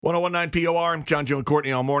1019 POR, John, Joe, and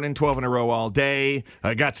Courtney all morning, 12 in a row all day.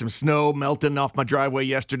 I got some snow melting off my driveway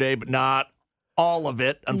yesterday, but not all of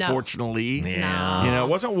it, unfortunately. No. Yeah. You know, it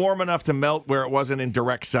wasn't warm enough to melt where it wasn't in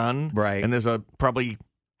direct sun. Right. And there's probably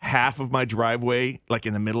half of my driveway, like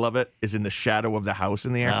in the middle of it, is in the shadow of the house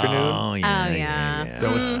in the afternoon. Oh, yeah. Oh, yeah.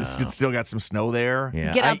 So it's still got some snow there.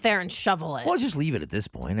 Yeah. Get out there and shovel it. Well, just leave it at this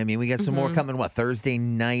point. I mean, we got some more coming, Thursday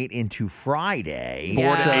night into Friday. 4 to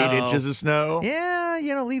 8 So- inches of snow.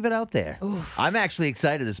 Yeah, leave it out there. I'm actually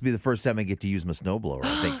excited. This will be the first time I get to use my snowblower,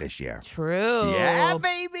 I think, this year. True. Yeah,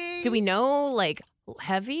 baby. Do we know, like,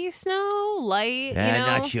 heavy snow, light?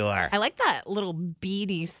 Not sure. I like that little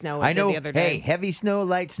beady snow I did know, the other day. hey, heavy snow,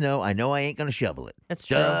 light snow, I know I ain't going to shovel it. That's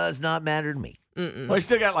true. Does not matter to me. Well, you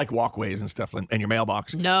still got like walkways and stuff in your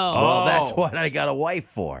mailbox. No. Well, Oh. that's what I got a wife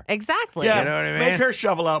for. Exactly. Yeah, You know what I mean? make her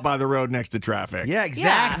shovel out by the road next to traffic. Yeah,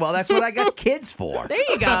 exactly. Yeah. Well, that's what I got kids for. There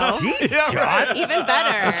you go. Jeez, Yeah, John. right. Even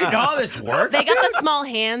better. Don't you know how this works? They got the small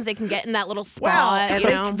hands. They can get in that little well, spot, and you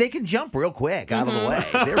know. they can jump real quick out of the way.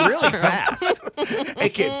 They're really fast. Hey,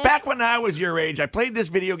 kids, back when I was your age, I played this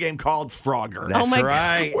video game called Frogger. That's my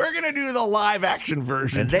right. We're going to do the live action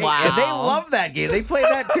version. And they Wow. love that game. They play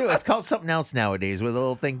that too. It's called something else nowadays, where the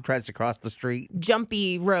little thing tries to cross the street.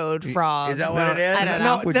 Jumpy road frog. Is that what it is? I don't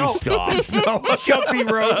know. Would No. you stop? Jumpy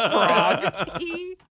road frog.